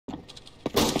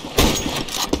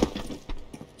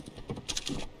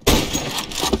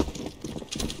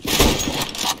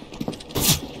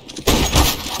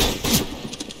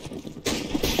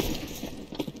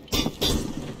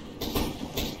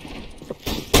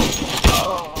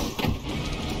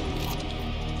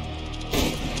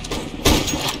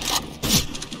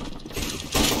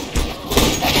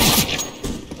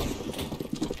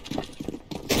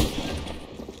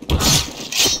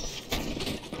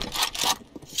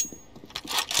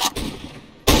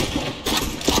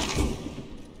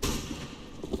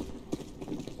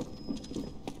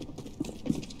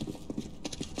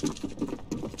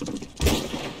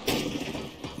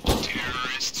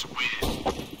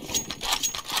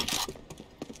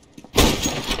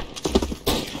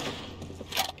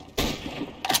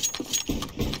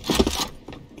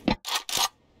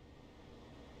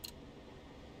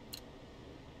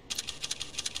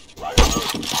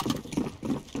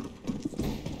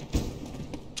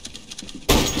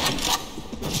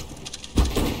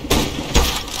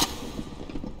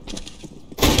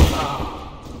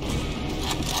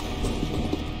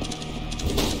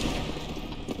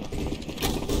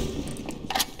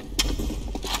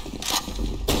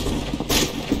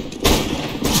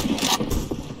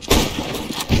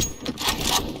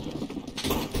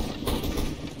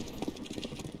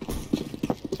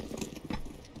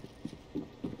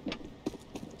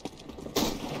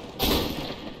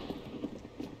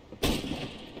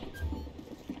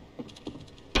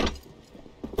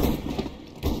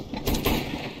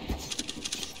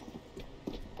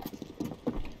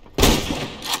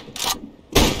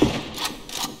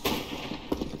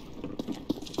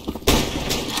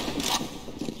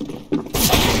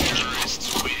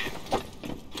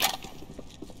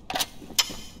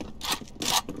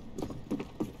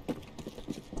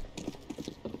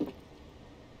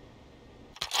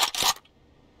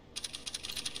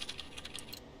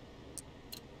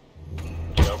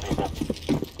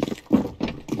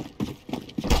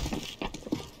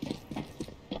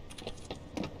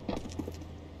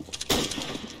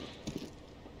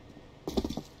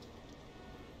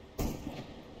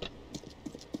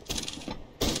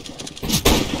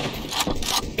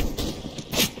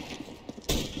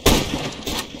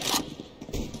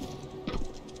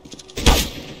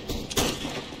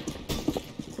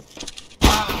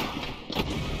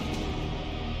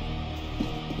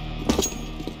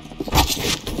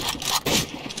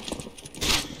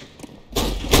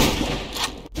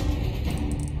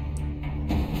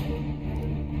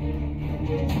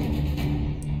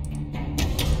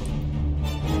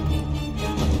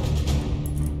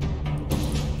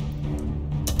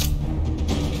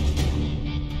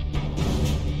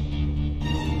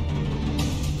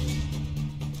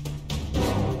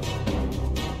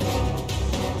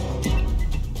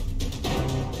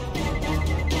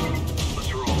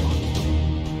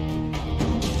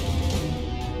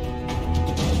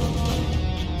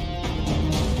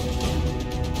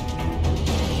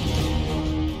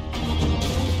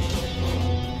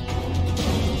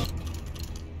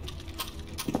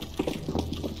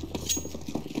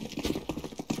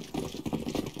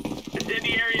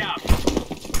Incendiary out.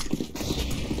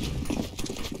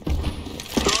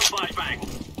 Throwing flashbang.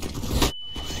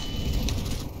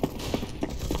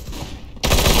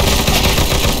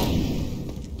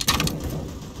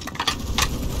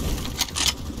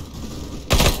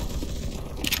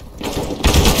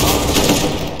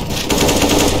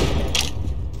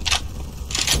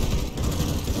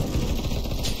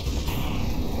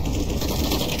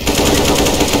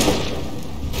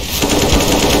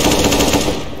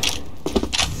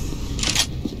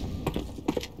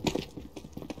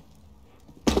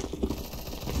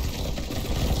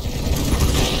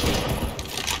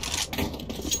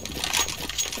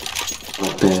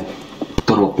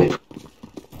 Troppe.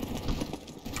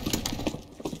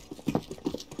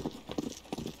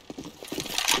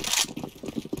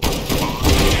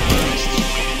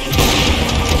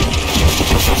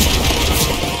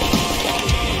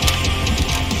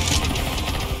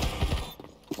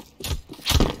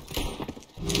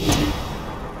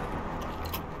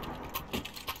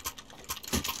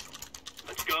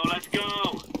 Let's go.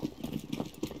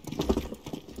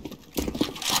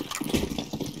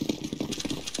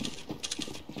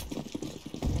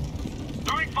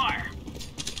 Throwing fire.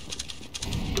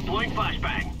 Deploying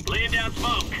flashbang. Laying down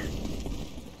smoke.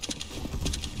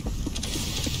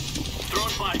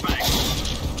 Throwing flashbang.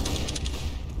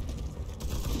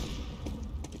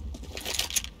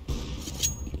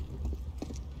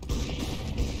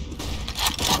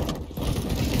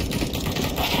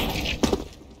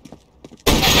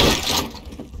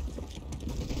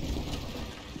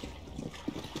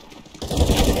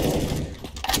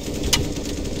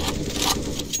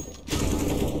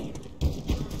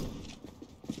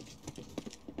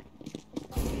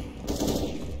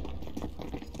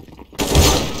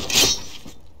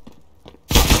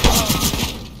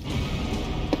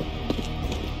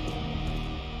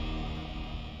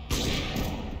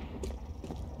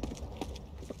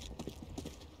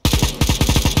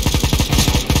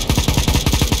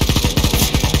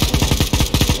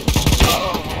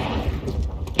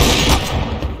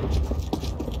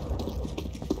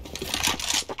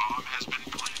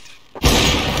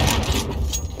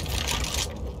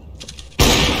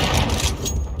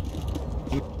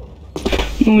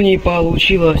 Ну, не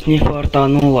получилось, не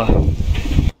фартануло.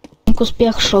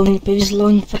 Успех шел, не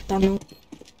повезло, не фартанул.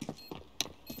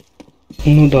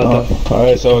 Ну да, да.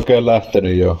 Ai se oikein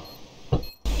lähtenyt jo.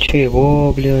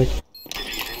 Чего, блядь?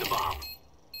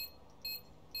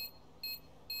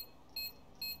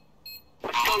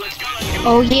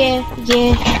 Oh yeah,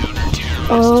 yeah.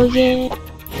 Oh yeah.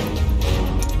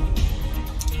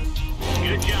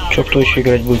 Чё, кто еще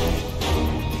играть будет?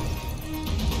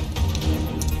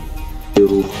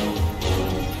 Беру.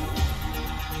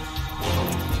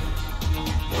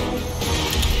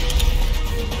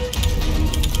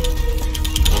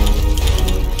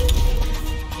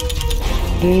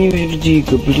 Да не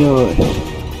верди-ка, блядь.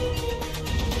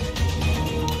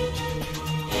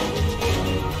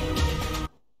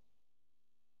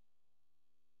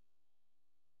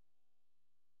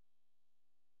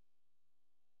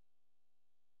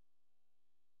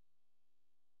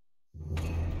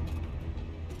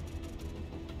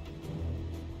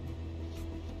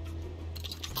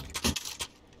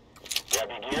 Grab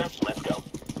your gear, let's go.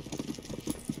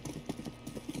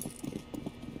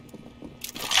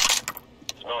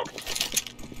 Smoke.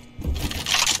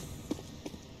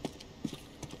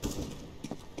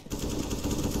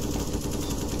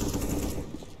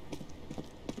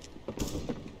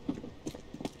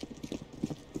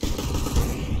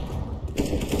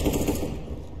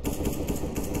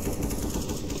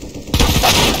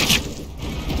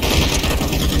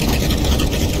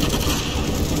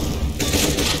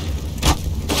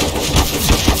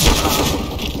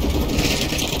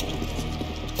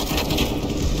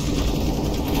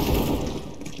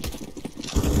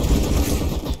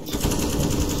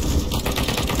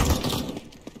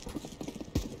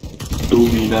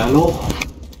 Domínalo.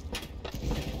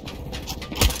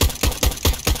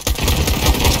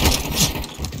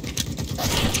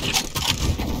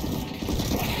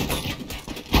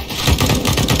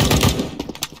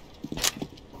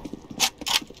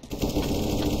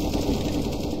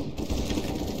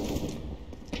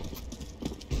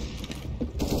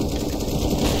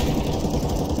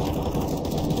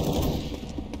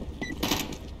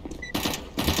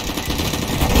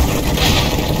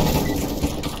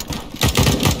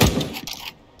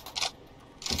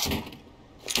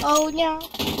 Oh no.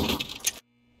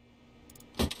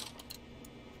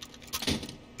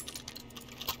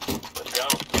 Let's go.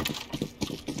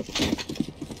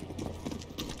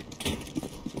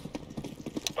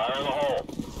 Fire in the hole.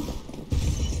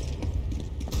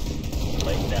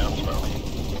 Laying down smoke.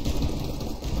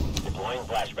 Throwing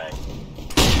flashbang.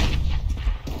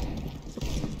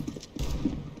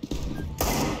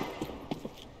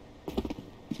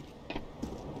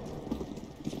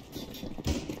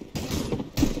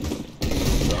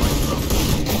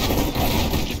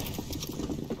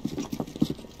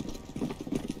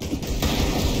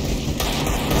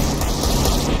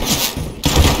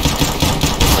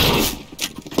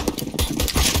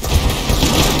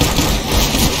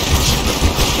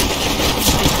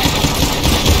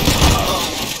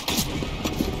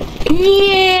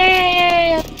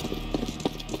 Нет!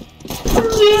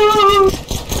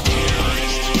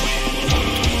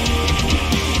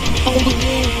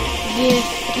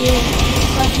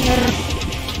 Партнер.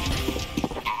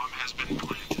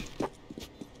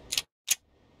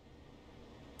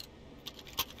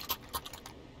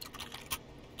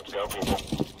 Let's go, people.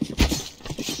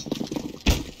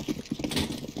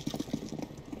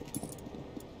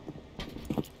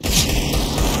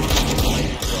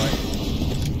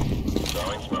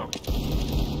 Throwing smoke.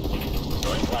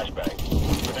 Throwing flashbang.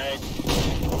 Grenade.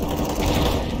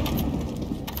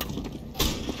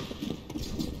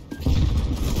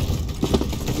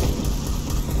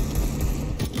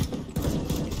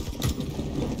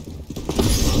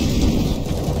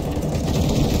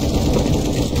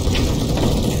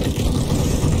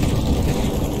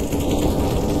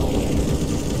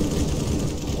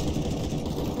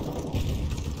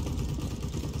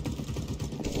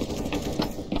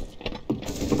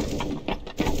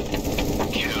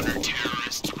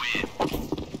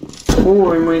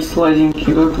 Ой, мои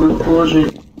сладенькие, как вы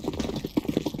положили.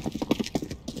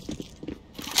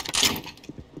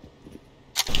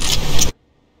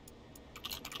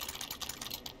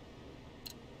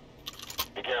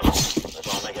 Be careful. Let's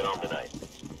all make it home tonight.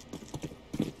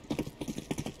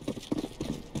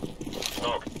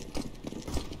 Smoke.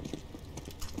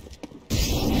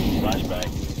 Flashbang.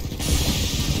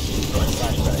 Throwing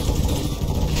flashbang.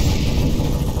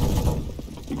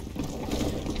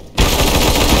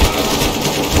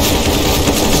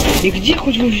 И где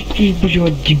хоть вы,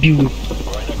 блядь, дебилы?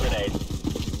 Throwing a grenade.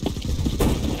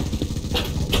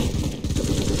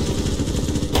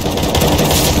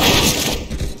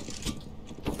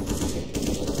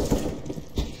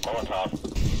 Molotov.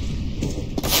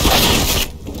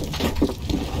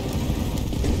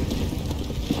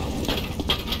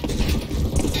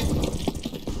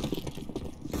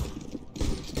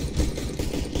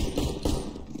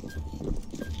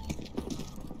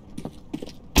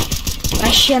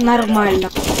 Вообще нормально.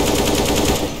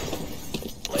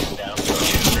 Laying down smoke.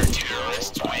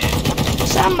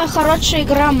 Самая хорошая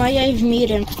игра моя и в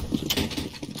мире.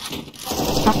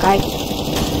 По кайфу.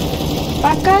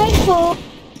 По кайфу.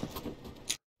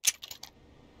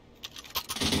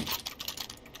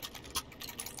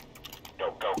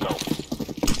 Go, go, go.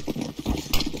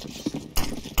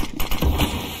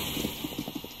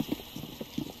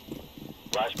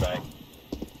 Flashbang.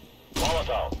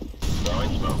 Molotov.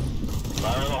 Throwing smoke.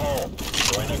 Fire in the hole.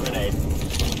 Throwing a grenade.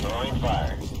 Throwing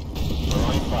fire.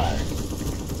 Throwing fire.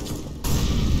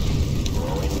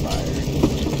 Throwing fire.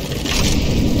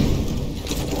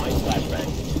 Throwing flashbang.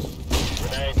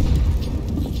 Grenade.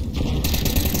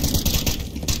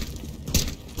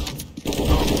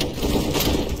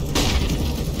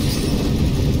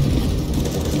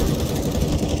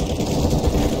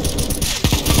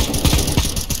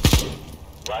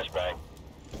 Flashbang.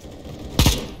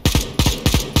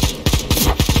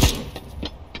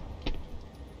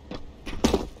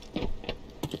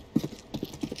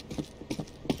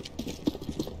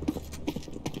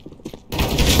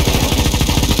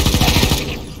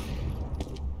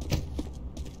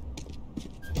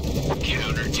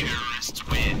 Counter-terrorists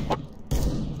win.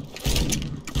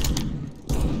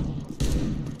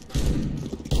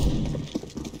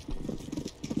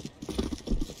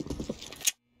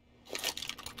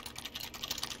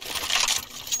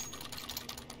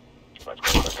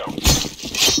 Let's go.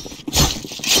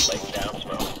 Laying down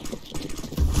smoke.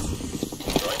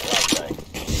 Throwing flashbang.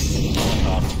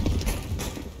 Molotov.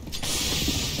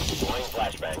 Throwing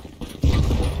flashbang.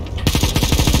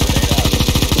 Grenade out.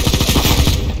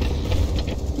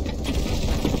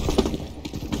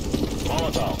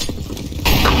 Molotov.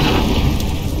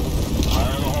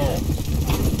 Fire in the hole.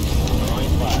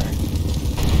 Throwing fire.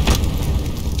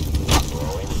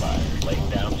 Throwing fire. Laying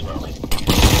down smoke.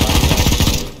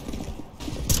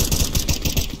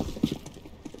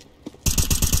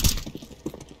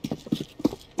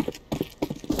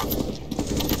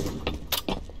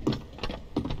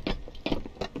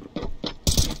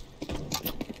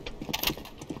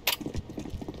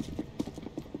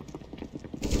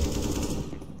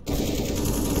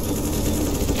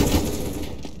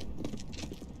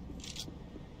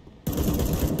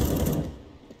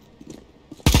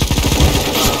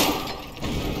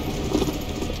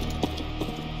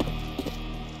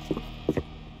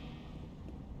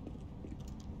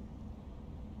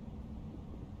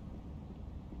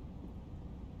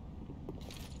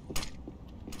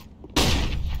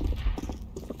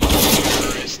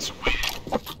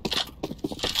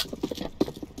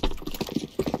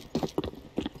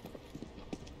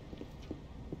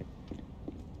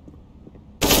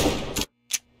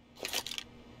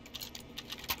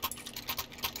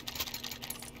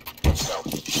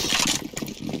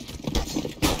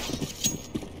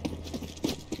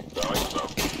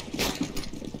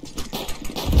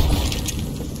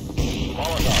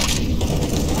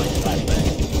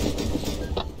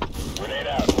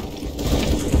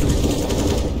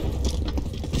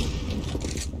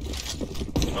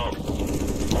 Smoke.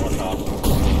 Molotov.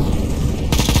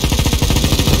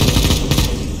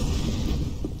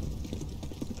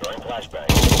 Throwing flashbang.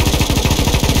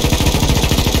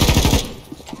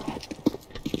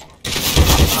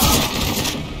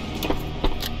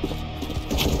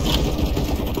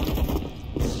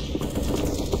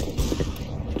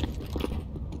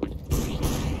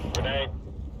 Grenade.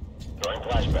 Throwing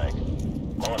flashbang.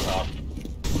 Molotov.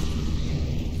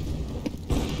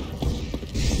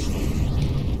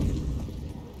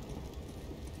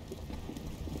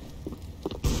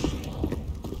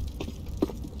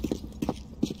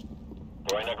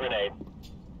 Throwing a grenade.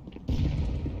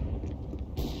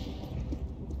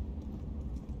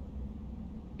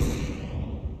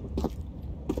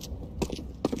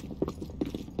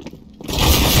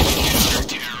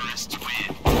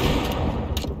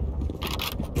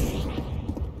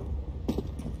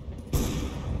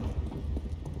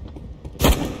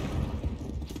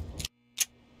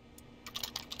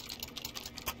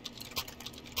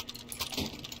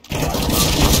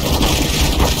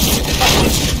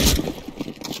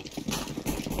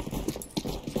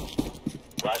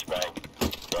 Flashbang.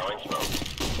 Throwing smoke.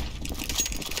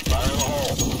 Fire in the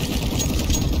hole.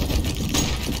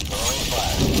 Throwing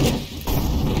fire.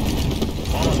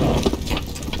 Molotov.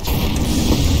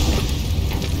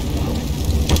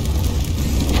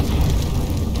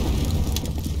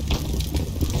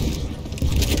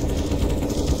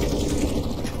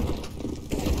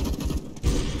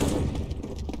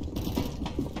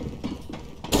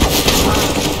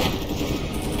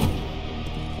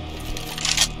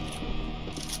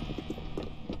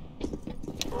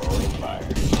 Throwing fire.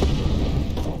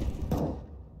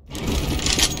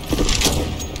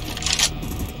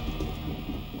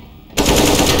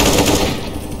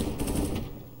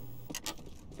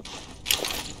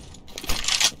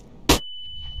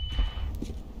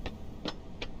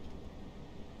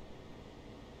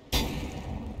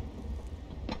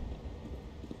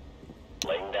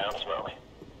 Laying down smoke.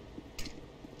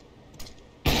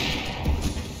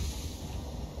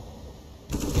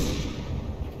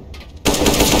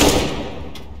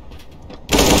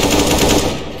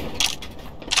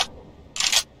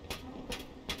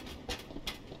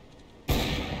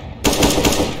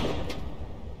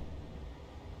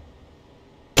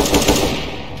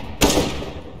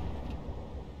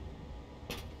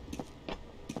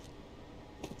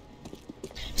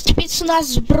 Спецназ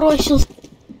сбросил.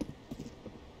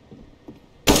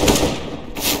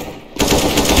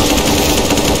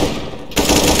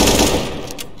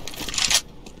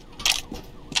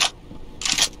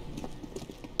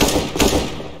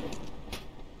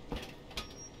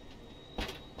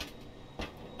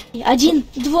 Один,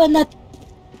 два на...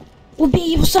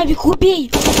 Убей его, Савик,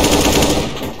 убей!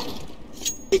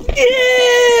 Нет!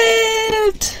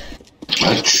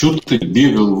 А чё ты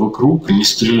бегал вокруг и не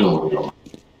стрелял в него?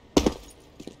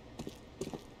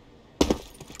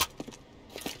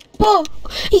 О,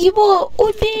 его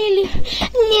убили!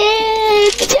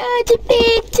 Нет, дядя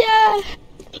Петя!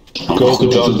 А как ты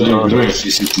тогда играешь,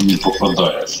 если ты не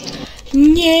попадаешь?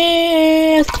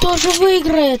 Нет, кто же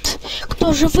выиграет?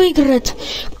 Кто же выиграет?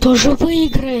 Кто же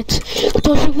выиграет?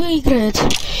 Кто же выиграет?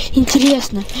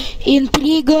 Интересно.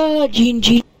 Интрига,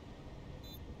 джинджи.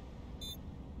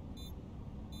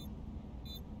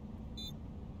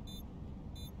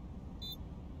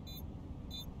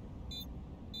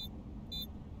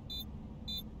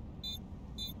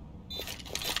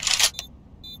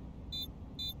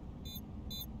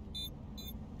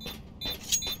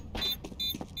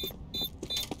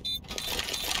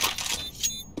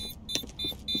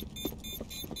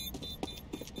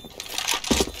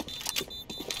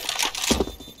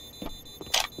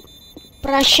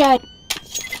 Прощай.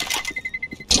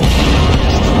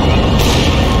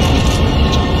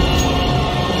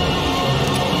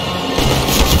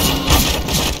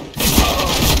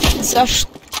 За что?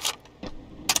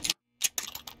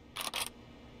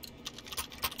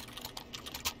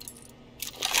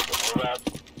 Move out.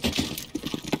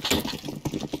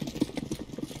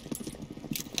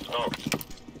 Smoke.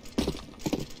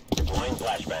 Deploying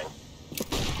flashbang.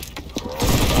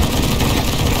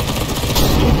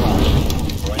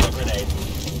 Throwing a grenade.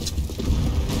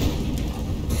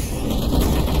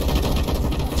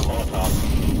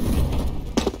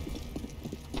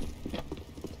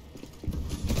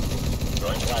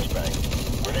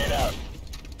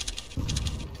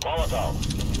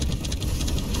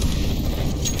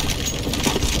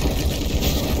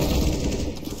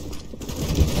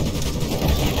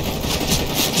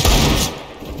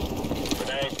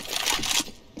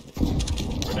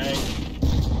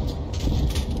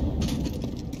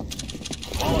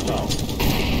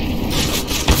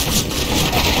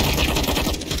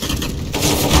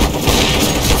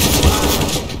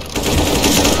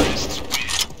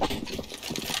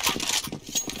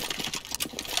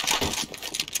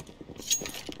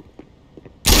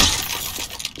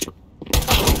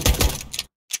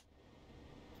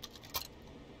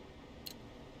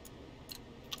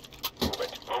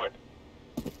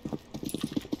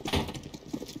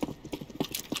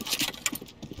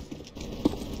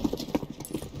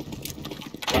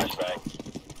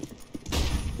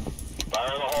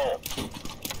 Fire in the hole.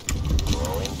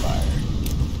 Throwing fire.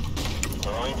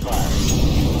 Throwing fire.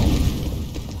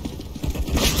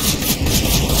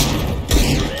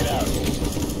 Grenade out.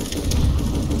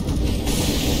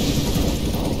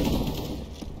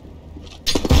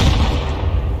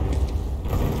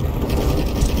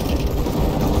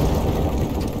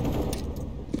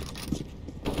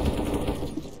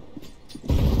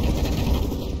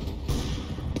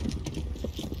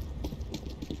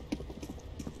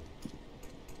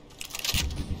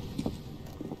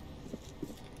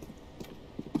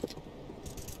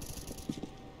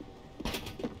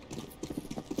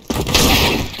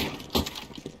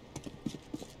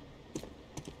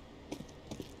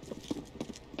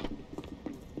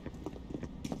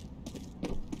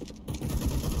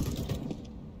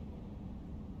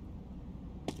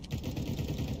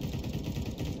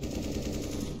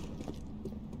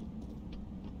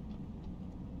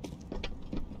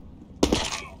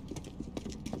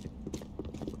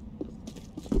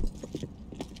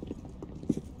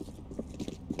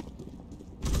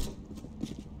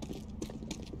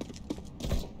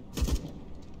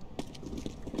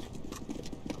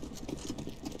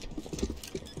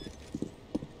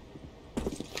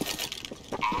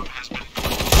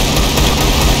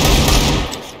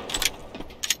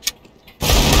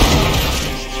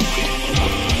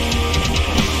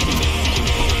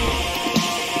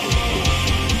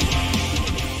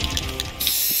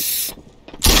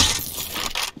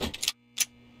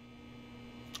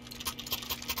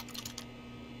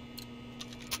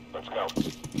 Let's go.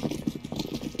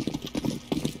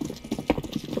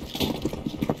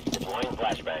 Deploying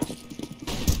flashbang.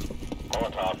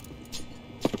 Molotov.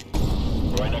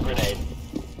 Throwing a grenade.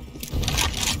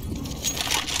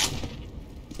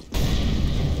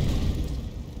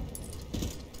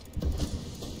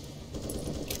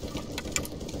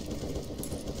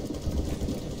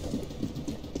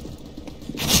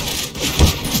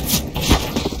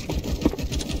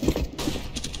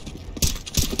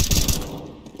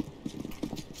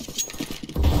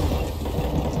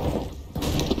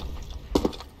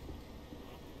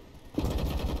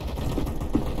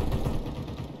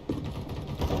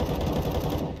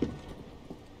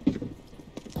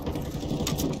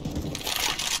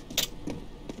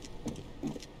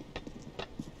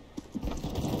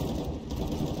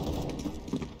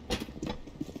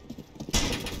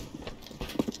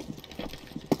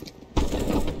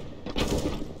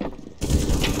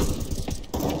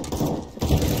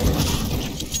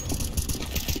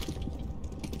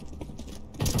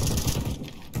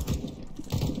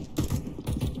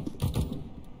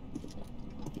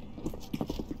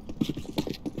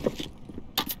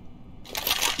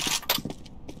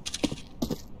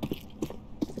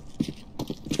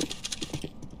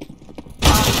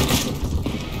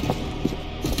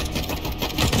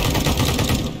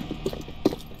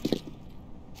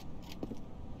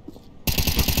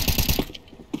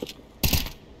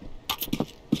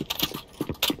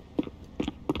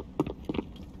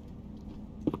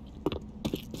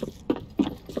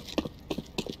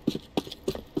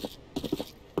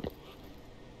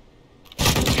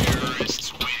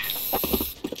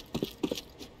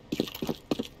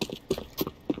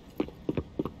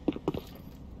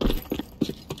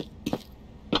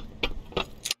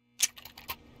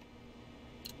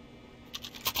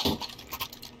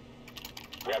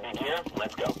 Grab your gear,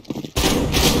 let's go.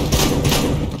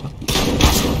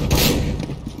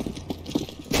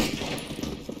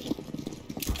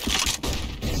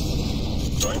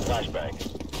 Throwing flashbang.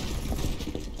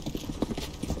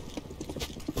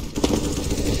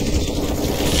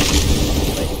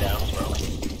 Laying down smoke.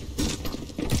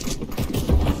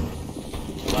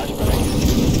 Flashbang.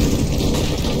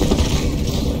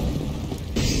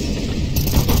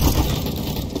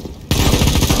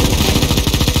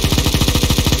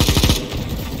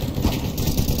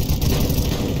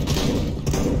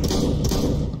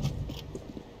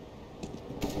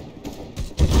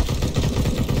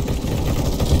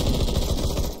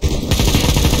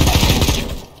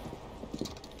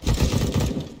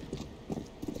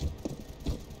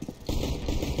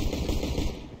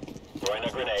 Throwing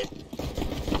a grenade.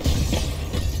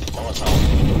 Molotov.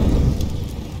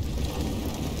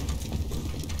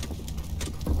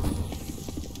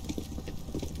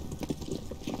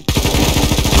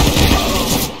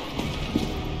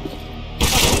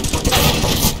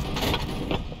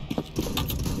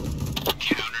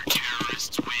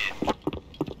 Counter-terrorists win.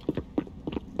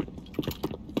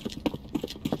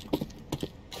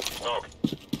 Smoke.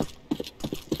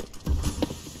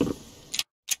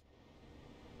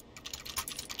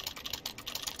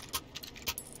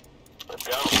 Let's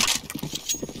go.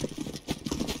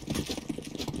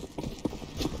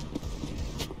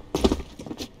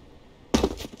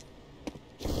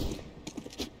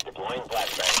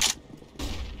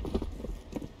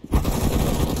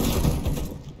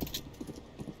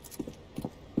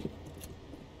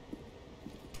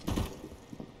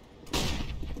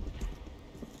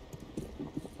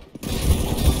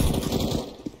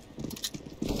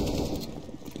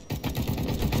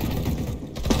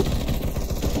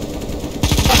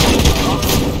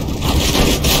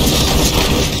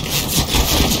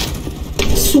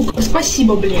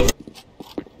 спасибо, блядь.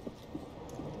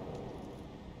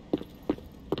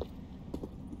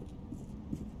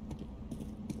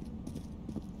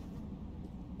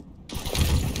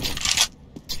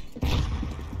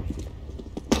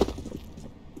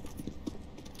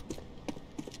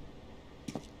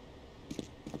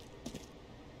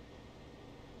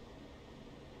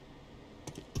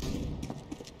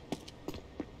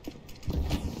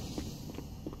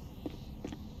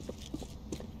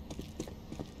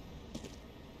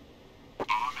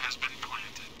 Bomb has been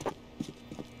planted.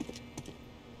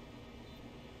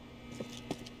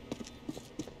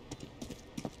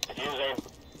 Defusing.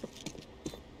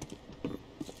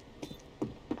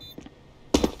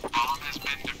 Bomb has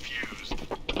been defused.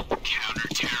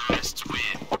 Counter-terrorists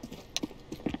win.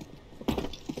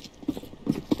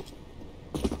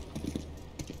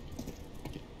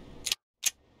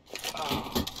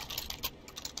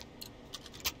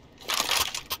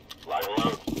 Lock and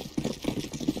load.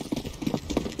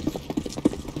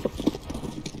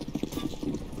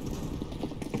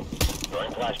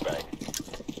 Throwing flashbang.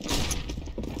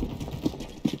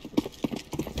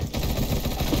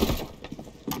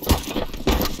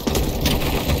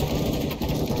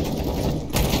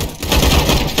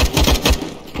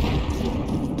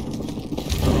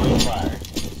 Throwing fire.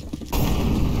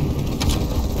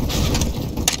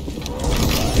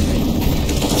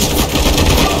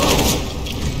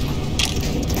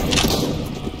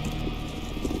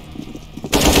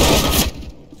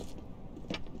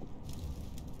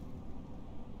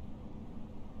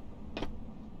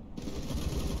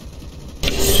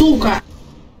 Сука.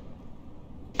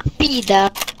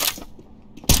 Пида.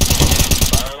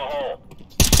 Fire in the hole.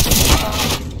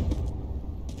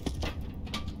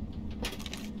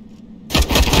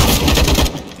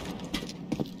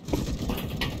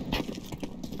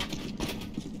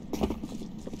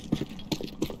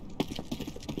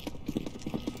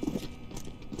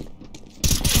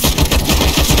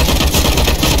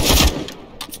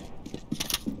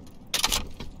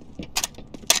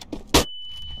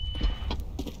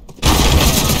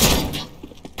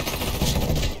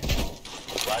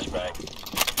 Flashbang.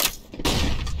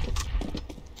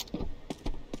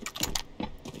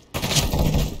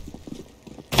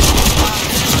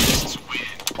 Terrorists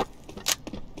win.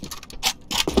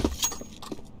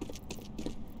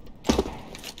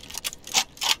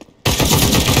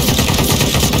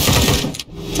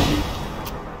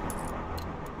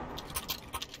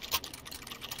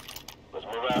 Let's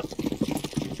move out.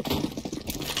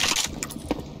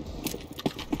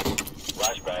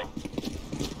 Flashbang.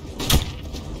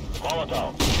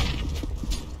 Molotov.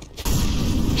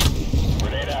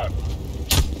 Grenade out.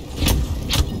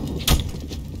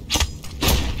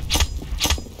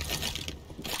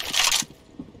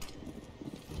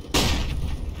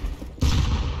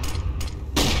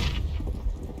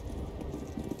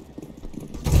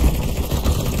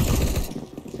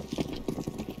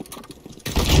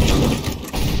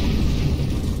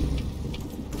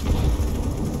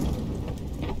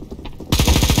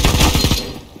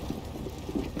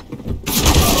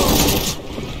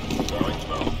 Throwing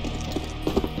smoke.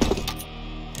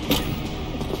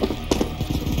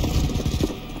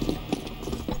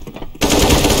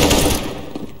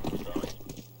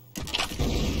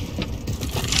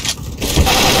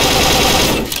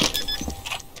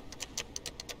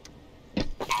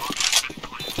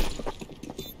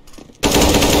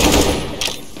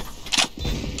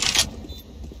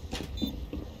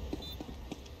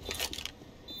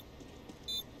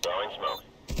 Throwing smoke.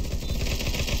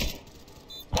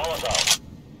 Molotov.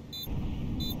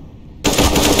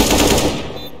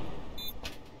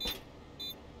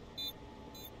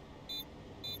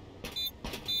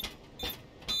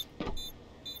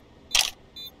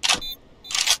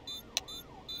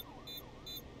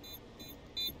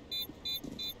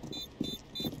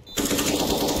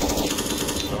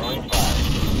 Throwing fire.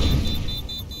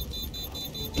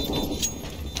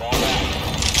 Fall back.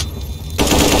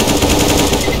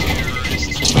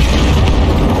 Terrorists win.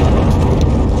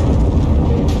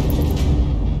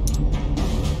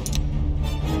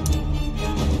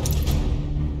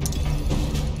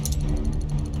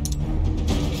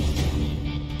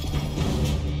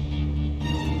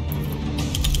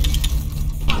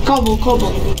 Cobble,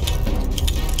 cobble.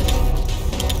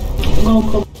 Go,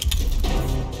 cobble.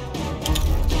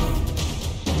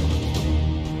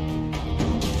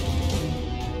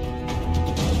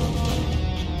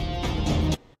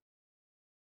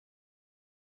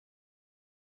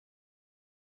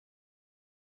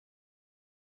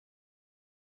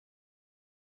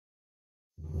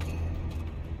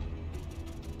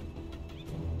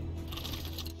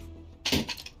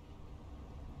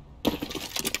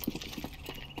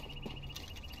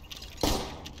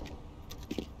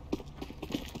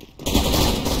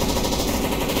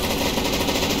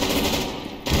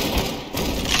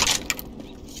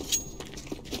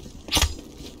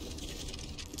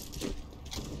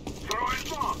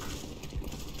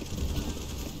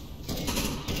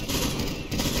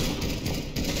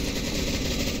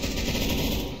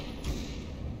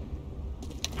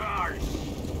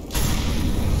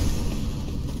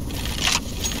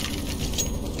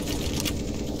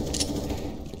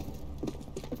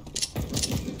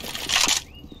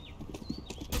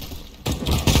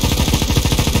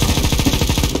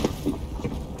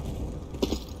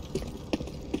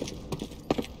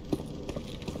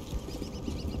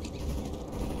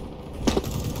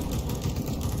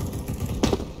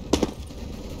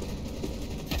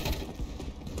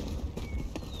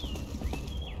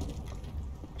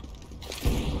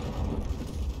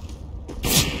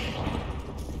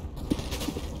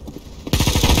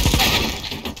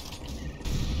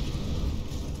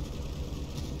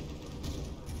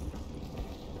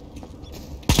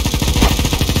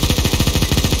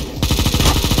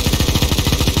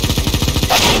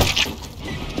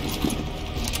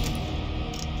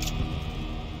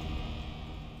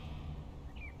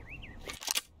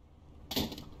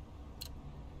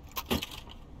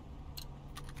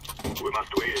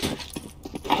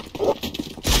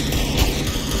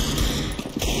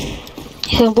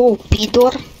 Hello,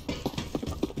 пидор.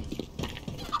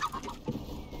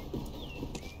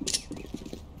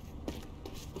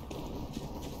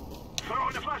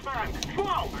 Throwing a flashbang.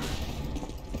 Smoke!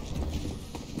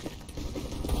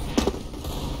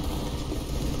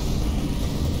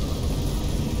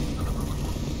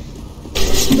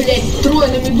 Блять, трое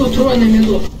на меду, трое на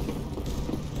меду.